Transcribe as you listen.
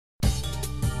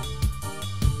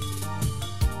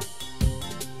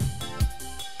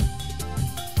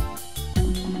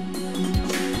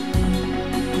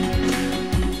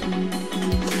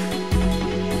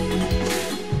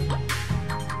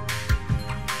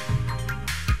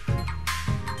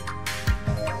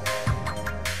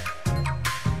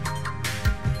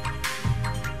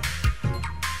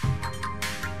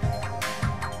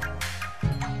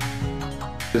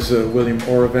This is William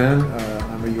Oravan.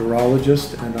 I'm a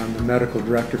urologist and I'm the medical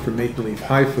director for Maple Leaf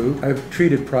HIFU. I've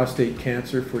treated prostate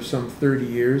cancer for some 30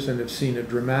 years and have seen a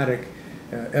dramatic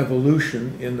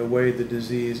evolution in the way the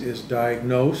disease is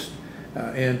diagnosed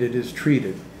and it is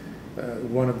treated.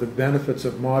 One of the benefits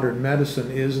of modern medicine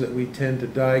is that we tend to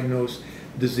diagnose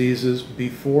diseases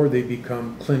before they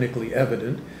become clinically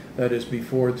evident, that is,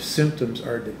 before the symptoms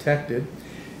are detected.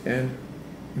 And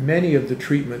many of the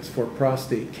treatments for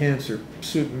prostate cancer,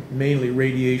 mainly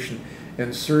radiation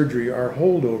and surgery, are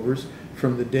holdovers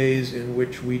from the days in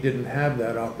which we didn't have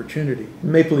that opportunity.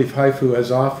 Maple Leaf HIFU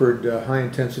has offered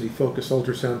high-intensity focused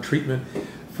ultrasound treatment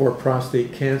for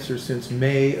prostate cancer since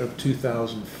May of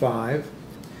 2005.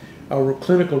 Our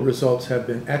clinical results have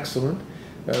been excellent.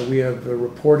 We have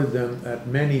reported them at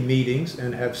many meetings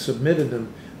and have submitted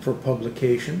them for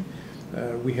publication.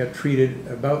 We have treated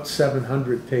about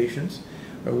 700 patients.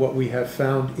 What we have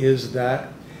found is that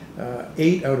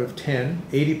 8 out of 10,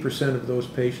 80% of those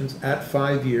patients at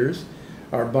 5 years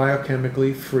are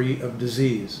biochemically free of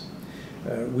disease.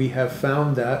 We have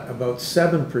found that about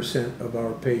 7% of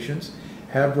our patients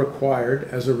have required,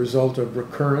 as a result of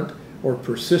recurrent or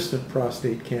persistent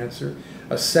prostate cancer,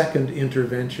 a second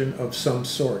intervention of some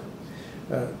sort.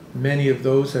 Many of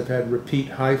those have had repeat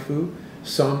HIFU,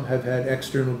 some have had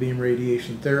external beam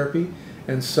radiation therapy,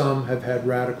 and some have had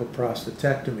radical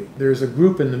prostatectomy. There's a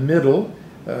group in the middle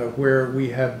where we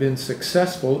have been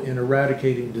successful in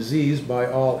eradicating disease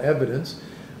by all evidence,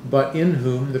 but in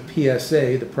whom the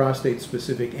PSA, the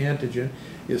prostate-specific antigen,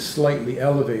 is slightly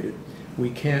elevated.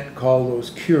 We can't call those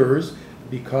cures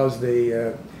because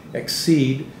they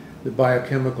exceed the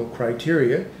biochemical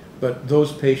criteria, but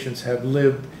those patients have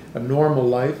lived a normal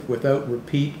life without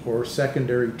repeat or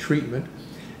secondary treatment,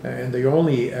 and the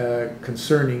only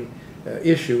concerning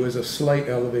issue is a slight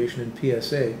elevation in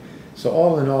PSA. So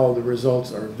all in all, the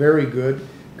results are very good,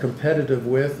 competitive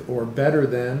with or better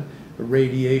than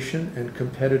radiation, and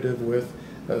competitive with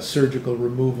surgical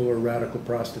removal or radical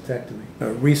prostatectomy.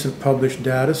 Recent published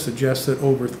data suggests that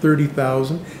over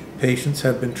 30,000 patients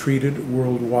have been treated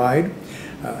worldwide,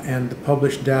 and the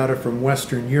published data from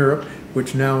Western Europe,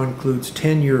 which now includes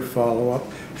 10-year follow-up,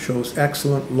 shows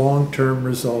excellent long-term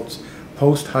results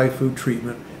post-HIFU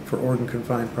treatment for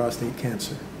organ-confined prostate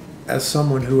cancer. As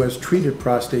someone who has treated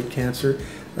prostate cancer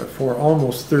for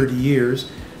almost 30 years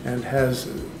and has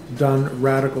done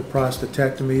radical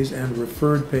prostatectomies and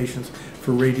referred patients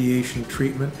for radiation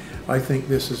treatment, I think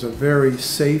this is a very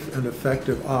safe and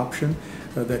effective option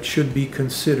that should be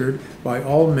considered by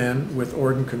all men with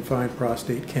organ-confined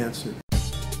prostate cancer.